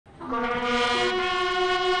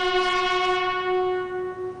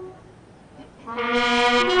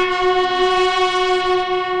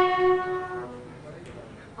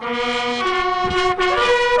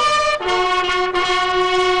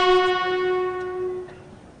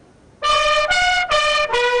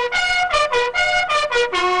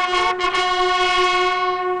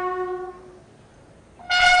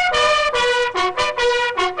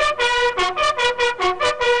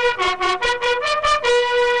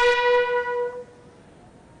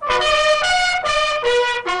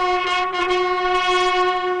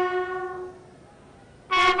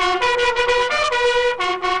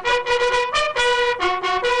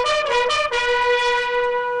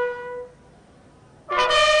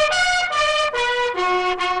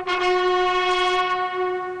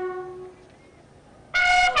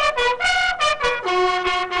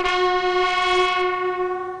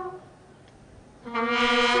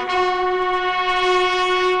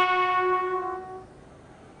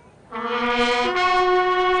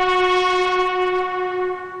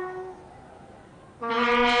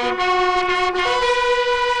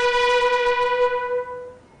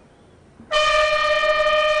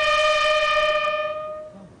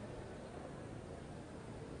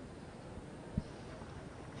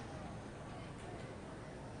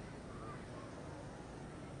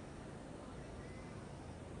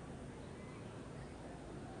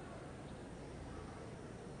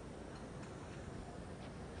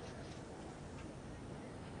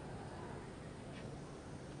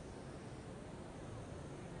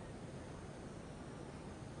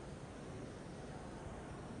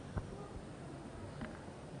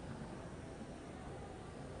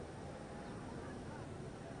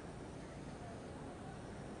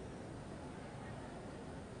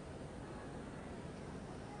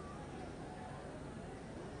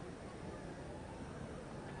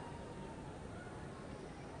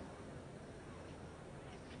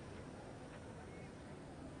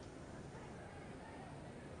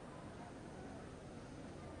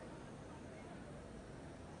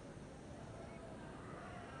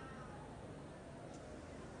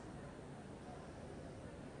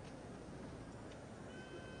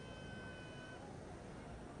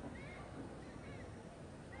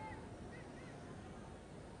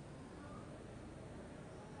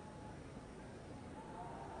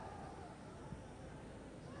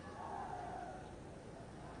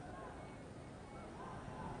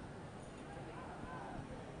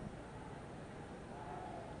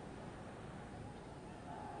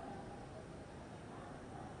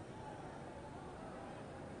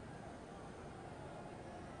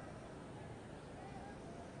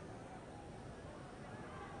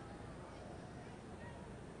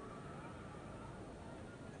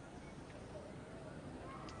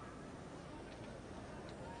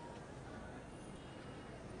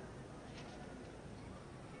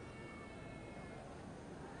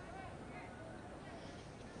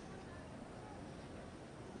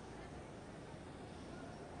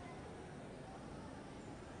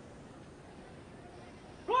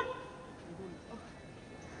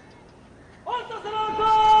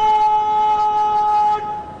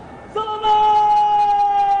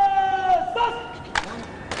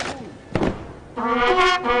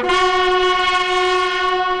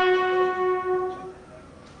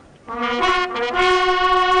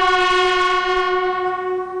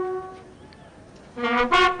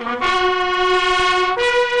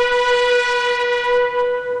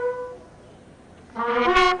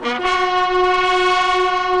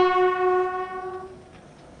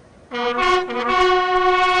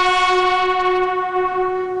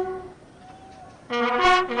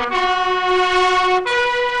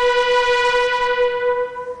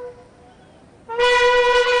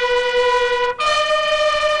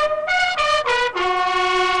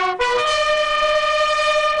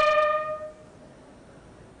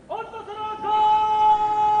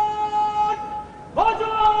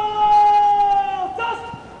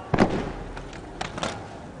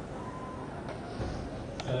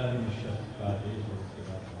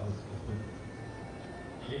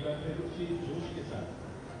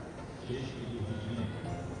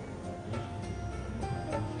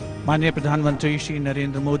माननीय प्रधानमंत्री श्री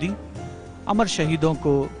नरेंद्र मोदी अमर शहीदों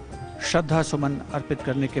को श्रद्धा सुमन अर्पित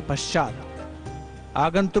करने के पश्चात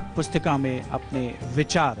आगंतुक पुस्तिका में अपने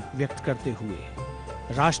विचार व्यक्त करते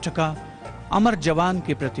हुए राष्ट्र का अमर जवान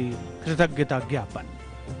के प्रति कृतज्ञता ज्ञापन।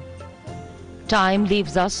 Time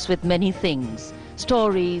leaves us with many things,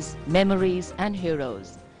 stories, memories and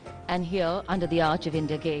heroes. And here under the arch of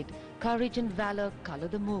India Gate, courage and valor color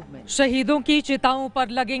the movement. शहीदों की चिताओं पर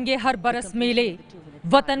लगेंगे हर बरस मेले,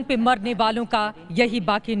 वतन पे मरने वालों का यही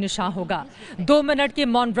बाकी निशान होगा। 2 मिनट के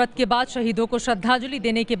मौन व्रत के बाद शहीदों को श्रद्धांजलि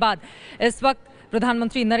देने के बाद इस वक्त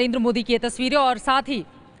प्रधानमंत्री नरेंद्र मोदी की तस्वीरें और साथ ही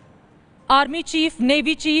army chief,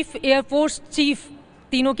 navy chief, air force chief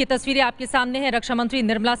तीनों की तस्वीरें आपके सामने हैं। रक्षा मंत्री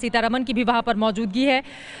निर्मला सीतारमण की भी वहां पर मौजूदगी है।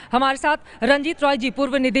 हमारे साथ रंजीत रॉय जी,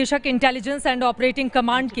 पूर्व निदेशक इंटेलिजेंस एंड ऑपरेटिंग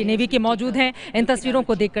कमांड के नेवी के मौजूद हैं। इन तस्वीरों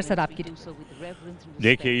को देखकर सर आपकी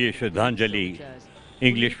देखिए, ये श्रद्धांजलि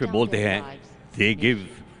इंग्लिश में बोलते हैं They give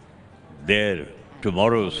their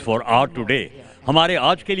tomorrows for our today. हमारे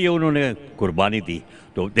आज के लिए उन्होंने कुर्बानी दी।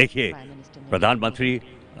 तो देखिए, प्रधानमंत्री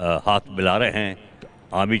हाथ मिला रहे हैं।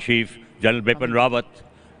 Army chief general Bipin Rawat,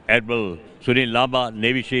 admiral Sunil Lamba,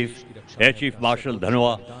 navy chief, air chief marshal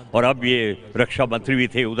Dhanoa और अब ये रक्षा मंत्री भी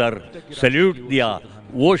थे उधर, सैल्यूट दिया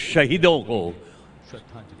वो शहीदों को।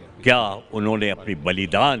 क्या उन्होंने अपनी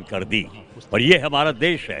बलिदान कर दी। और ये हमारा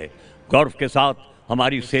देश है, गौरव के साथ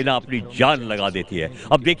हमारी सेना अपनी जान लगा देती है।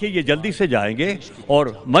 अब देखिए, ये जल्दी से जाएंगे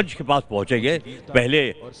और मंच के पास पहुंचेंगे। पहले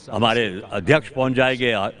हमारे अध्यक्ष पहुंच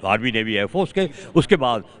जाएंगे आर्मी, नेवी, एयरफोर्स के, उसके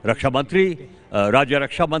बाद रक्षा मंत्री, राज्य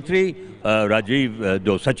रक्षा मंत्री राजीव,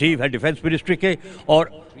 जो सचिव है डिफेंस मिनिस्ट्री के,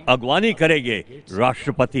 और अगवानी करेंगे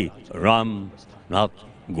राष्ट्रपति रामनाथ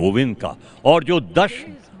कोविंद का। और जो 10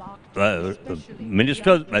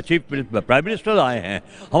 मिनिस्टर, चीफ प्राइम मिनिस्टर आए हैं,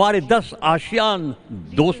 हमारे 10 आसियान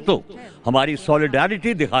दोस्तों, हमारी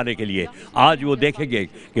सॉलिडारिटी दिखाने के लिए आज वो देखेंगे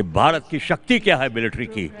कि भारत की शक्ति क्या है मिलिट्री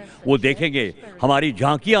की, वो देखेंगे हमारी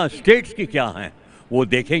झांकियां स्टेट्स की क्या हैं, वो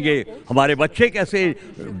देखेंगे हमारे बच्चे कैसे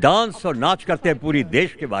डांस और नाच करते हैं पूरी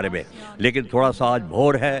देश के बारे में। लेकिन थोड़ा सा आज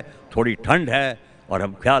भोर है, थोड़ी ठंड है और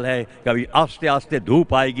हम ख्याल है कि अभी आस्ते आस्ते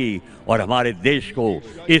धूप आएगी और हमारे देश को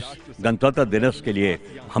इस गणतंत्र दिवस के लिए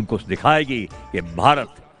हमको दिखाएगी कि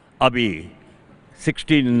भारत अभी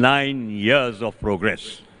 69 years ऑफ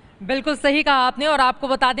प्रोग्रेस। बिल्कुल सही कहा आपने। और आपको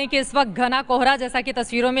बता दें कि इस वक्त घना कोहरा, जैसा कि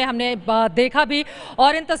तस्वीरों में हमने देखा भी,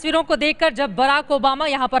 और इन तस्वीरों को देखकर जब बराक ओबामा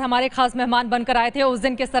यहाँ पर हमारे खास मेहमान बनकर आए थे, उस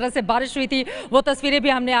दिन किस तरह से बारिश हुई थी, वो तस्वीरें भी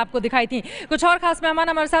हमने आपको दिखाई थी। कुछ और खास मेहमान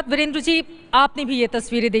हमारे साथ। वीरेंद्र जी, आपने भी ये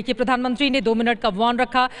तस्वीरें देखी। प्रधानमंत्री ने 2 मिनट का मौन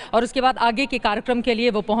रखा और उसके बाद आगे के कार्यक्रम के लिए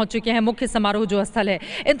वो पहुँच चुके हैं, मुख्य समारोह जो स्थल है।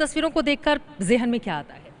 इन तस्वीरों को देखकर ज़हन में क्या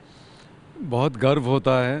आता है? बहुत गर्व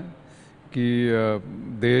होता है कि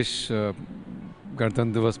देश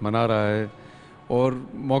गणतंत्र दिवस मना रहा है और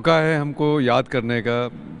मौका है हमको याद करने का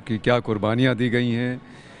कि क्या कुर्बानियाँ दी गई हैं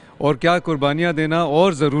और क्या कुर्बानियाँ देना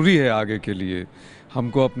और ज़रूरी है आगे के लिए।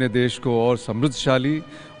 हमको अपने देश को और समृद्धशाली,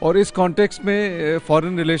 और इस कॉन्टेक्स्ट में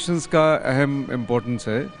फॉरेन रिलेशंस का अहम इम्पोर्टेंस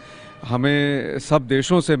है। हमें सब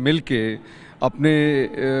देशों से मिलके अपने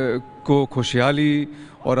को खुशहाली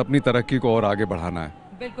और अपनी तरक्की को और आगे बढ़ाना है।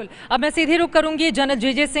 बिल्कुल। अब मैं सीधे रुख करूंगी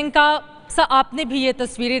जनरल जे सिंह का। आपने भी ये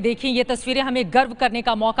तस्वीरें देखी, ये तस्वीरें हमें गर्व करने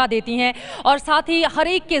का मौका देती हैं और साथ ही हर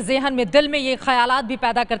एक के जहन में, दिल में ये ख्यालात भी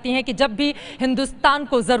पैदा करती हैं कि जब भी हिंदुस्तान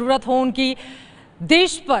को ज़रूरत हो उनकी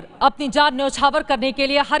देश पर अपनी जान न्यौछावर करने के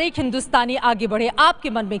लिए, हर एक हिंदुस्तानी आगे बढ़े। आपके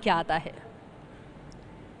मन में क्या आता है?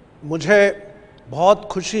 मुझे बहुत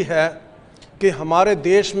खुशी है कि हमारे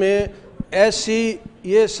देश में ऐसी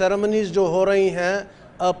ये सेरेमनीज जो हो रही हैं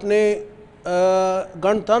अपने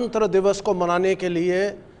गणतंत्र दिवस को मनाने के लिए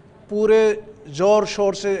पूरे ज़ोर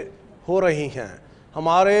शोर से हो रही हैं।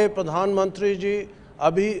 हमारे प्रधानमंत्री जी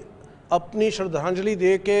अभी अपनी श्रद्धांजलि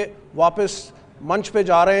दे के वापस मंच पे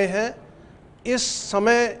जा रहे हैं। इस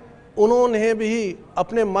समय उन्होंने भी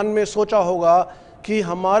अपने मन में सोचा होगा कि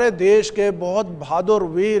हमारे देश के बहुत बहादुर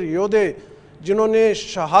वीर योद्धे जिन्होंने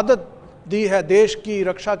शहादत दी है देश की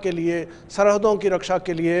रक्षा के लिए, सरहदों की रक्षा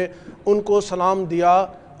के लिए, उनको सलाम दिया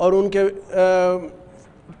और उनके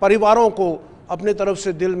परिवारों को अपनी तरफ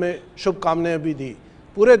से दिल में शुभकामनाएं भी दी।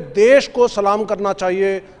 पूरे देश को सलाम करना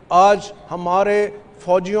चाहिए आज हमारे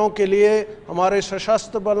फौजियों के लिए, हमारे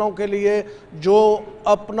सशस्त्र बलों के लिए, जो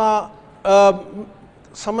अपना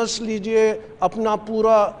समझ लीजिए अपना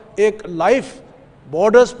पूरा एक लाइफ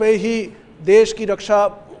बॉर्डर्स पे ही देश की रक्षा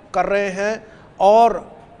कर रहे हैं और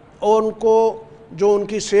उनको जो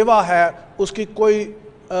उनकी सेवा है उसकी कोई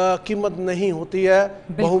कीमत नहीं होती है,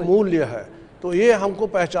 बहुमूल्य है। तो ये हमको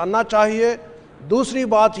पहचानना चाहिए। दूसरी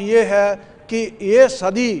बात ये है कि ये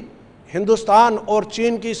सदी हिंदुस्तान और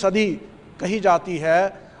चीन की सदी कही जाती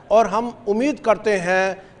है, और हम उम्मीद करते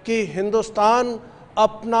हैं कि हिंदुस्तान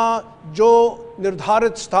अपना जो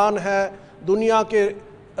निर्धारित स्थान है दुनिया के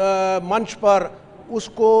मंच पर उस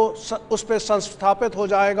पर संस्थापित हो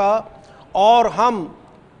जाएगा, और हम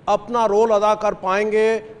अपना रोल अदा कर पाएंगे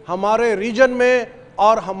हमारे रीजन में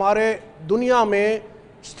और हमारे दुनिया में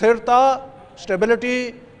स्थिरता,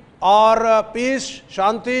 स्टेबिलिटी और पीस,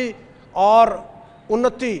 शांति और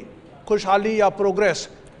उन्नति, खुशहाली या प्रोग्रेस,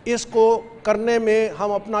 इसको करने में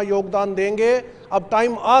हम अपना योगदान देंगे। अब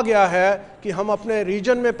टाइम आ गया है कि हम अपने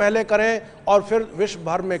रीजन में पहले करें और फिर विश्व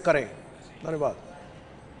भर में करें। धन्यवाद।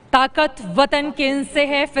 ताकत वतन के इनसे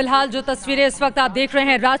है। फिलहाल जो तस्वीरें इस वक्त आप देख रहे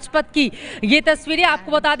हैं राजपथ की, ये तस्वीरें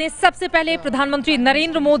आपको बता दें, सबसे पहले प्रधानमंत्री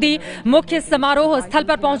नरेंद्र मोदी मुख्य समारोह स्थल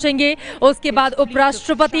पर पहुंचेंगे, उसके बाद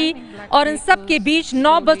उपराष्ट्रपति, और इन सब के बीच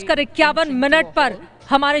 9:51 पर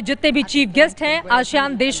हमारे जितने भी चीफ गेस्ट हैं,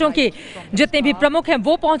 आसियान देशों के जितने भी प्रमुख हैं,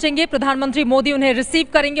 वो पहुंचेंगे। प्रधानमंत्री मोदी उन्हें रिसीव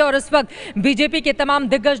करेंगे और इस वक्त बीजेपी के तमाम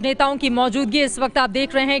दिग्गज नेताओं की मौजूदगी इस वक्त आप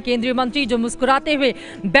देख रहे हैं। केंद्रीय मंत्री जो मुस्कुराते हुए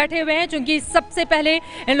बैठे हुए हैं, क्योंकि सबसे पहले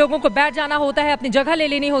इन लोगों को बैठ जाना होता है, अपनी जगह ले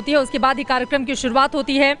लेनी होती है, उसके बाद ही कार्यक्रम की शुरुआत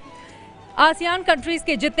होती है। आसियान कंट्रीज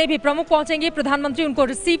के जितने भी प्रमुख पहुंचेंगे, प्रधानमंत्री उनको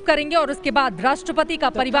रिसीव करेंगे और उसके बाद राष्ट्रपति का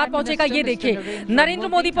परिवार पहुंचेगा। ये देखिए, नरेंद्र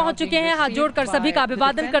मोदी पहुंच चुके हैं, हाथ जोड़कर सभी का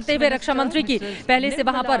अभिवादन करते हुए। रक्षा मंत्री की पहले से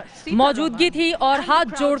वहां पर मौजूदगी थी और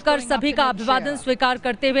हाथ जोड़कर सभी का अभिवादन स्वीकार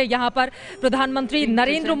करते हुए यहां पर प्रधानमंत्री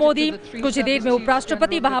नरेंद्र मोदी, कुछ ही देर में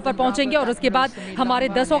उपराष्ट्रपति वहां पर पहुंचेंगे और उसके बाद हमारे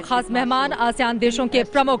 10 खास मेहमान, आसियान देशों के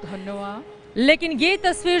प्रमुख। लेकिन ये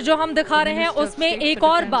तस्वीर जो हम दिखा रहे हैं उसमें एक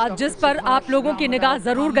और बात जिस पर आप लोगों की निगाह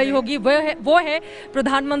जरूर गई होगी, वो है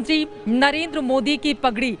प्रधानमंत्री नरेंद्र मोदी की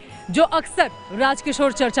पगड़ी, जो अक्सर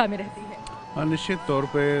राजकिशोर चर्चा में रहती है। निश्चित तौर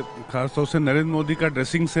पे खासतौर से नरेंद्र मोदी का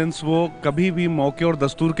ड्रेसिंग सेंस वो कभी भी मौके और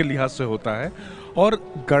दस्तूर के लिहाज से होता है, और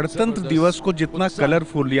गणतंत्र दिवस को जितना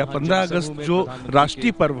कलरफुल, या 15 अगस्त जो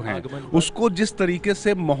राष्ट्रीय पर्व है उसको जिस तरीके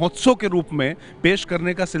से महोत्सव के रूप में पेश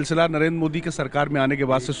करने का सिलसिला नरेंद्र मोदी के सरकार में आने के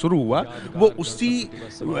बाद से शुरू हुआ, वो उसी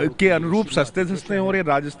के अनुरूप सस्ते सस्ते और ये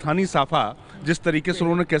राजस्थानी साफा जिस तरीके से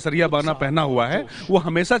उन्होंने केसरिया बाना पहना हुआ है वो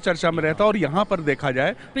हमेशा चर्चा में रहता है। और यहाँ पर देखा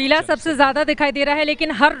जाए पीला सबसे ज्यादा दिखाई दे रहा है,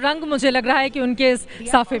 लेकिन हर रंग मुझे लग रहा है कि उनके इस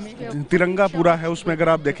साफे में तिरंगा पूरा है उसमें, अगर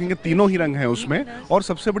आप देखेंगे तीनों ही रंग हैं उसमें। और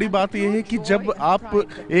सबसे बड़ी बात यह है कि जब आप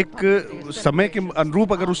एक समय के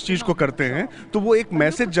अनुरूप अगर उस चीज को करते हैं तो वो एक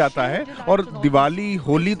मैसेज जाता है। और दिवाली,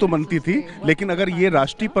 होली तो मनती थी, लेकिन अगर ये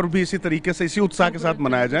राष्ट्रीय पर्व भी इसी तरीके से, इसी उत्साह के साथ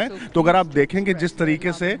मनाया जाए, तो अगर आप देखेंगे जिस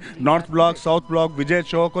तरीके से north block, south block, Vijay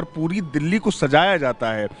Chowk और पूरी दिल्ली को सजाया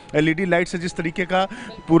जाता है, एलईडी लाइट से जिस तरीके का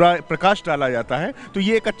पूरा प्रकाश डाला जाता है, तो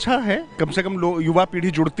ये एक अच्छा है। कम से कम युवा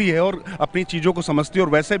पीढ़ी जुड़ती है और अपनी चीजों को समझती है।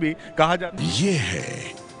 और वैसे भी कहा जाता है, ये है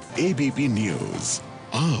एबीपी न्यूज़,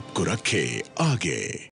 आपको रखे आगे।